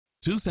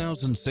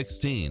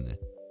2016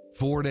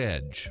 Ford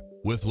Edge.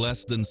 With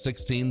less than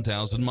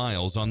 16,000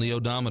 miles on the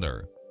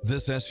odometer,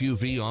 this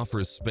SUV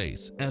offers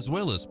space as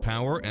well as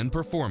power and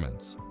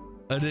performance.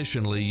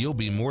 Additionally, you'll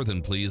be more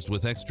than pleased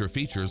with extra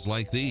features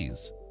like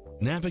these: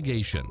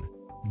 navigation,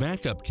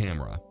 backup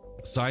camera,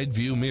 side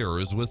view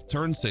mirrors with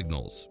turn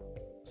signals,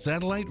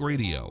 satellite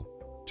radio,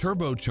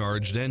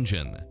 turbocharged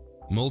engine,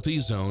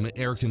 multi-zone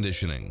air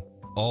conditioning,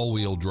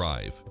 all-wheel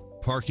drive,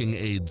 parking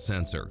aid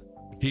sensor,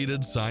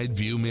 heated side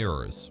view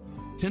mirrors,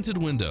 tinted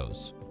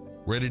windows.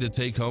 Ready to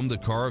take home the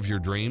car of your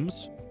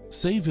dreams?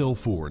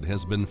 Sayville Ford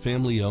has been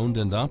family-owned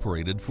and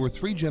operated for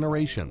 3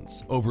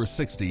 generations, over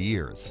 60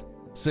 years.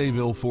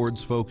 Sayville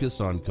Ford's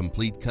focus on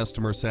complete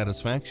customer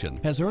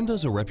satisfaction has earned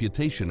us a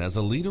reputation as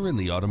a leader in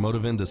the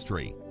automotive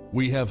industry.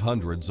 We have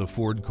hundreds of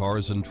Ford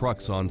cars and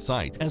trucks on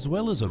site, as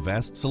well as a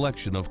vast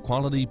selection of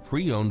quality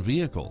pre-owned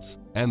vehicles.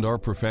 And our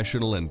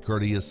professional and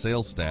courteous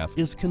sales staff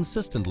is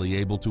consistently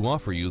able to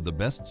offer you the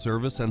best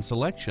service and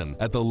selection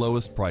at the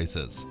lowest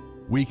prices.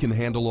 We can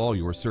handle all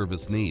your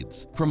service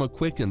needs, from a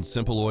quick and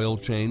simple oil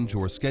change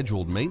or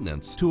scheduled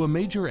maintenance to a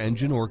major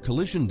engine or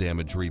collision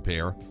damage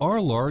repair.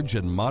 Our large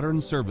and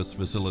modern service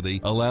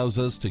facility allows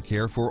us to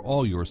care for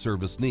all your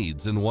service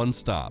needs in one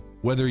stop.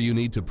 Whether you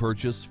need to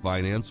purchase,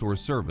 finance, or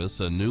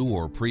service a new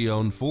or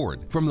pre-owned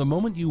Ford, from the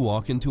moment you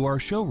walk into our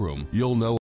showroom, you'll know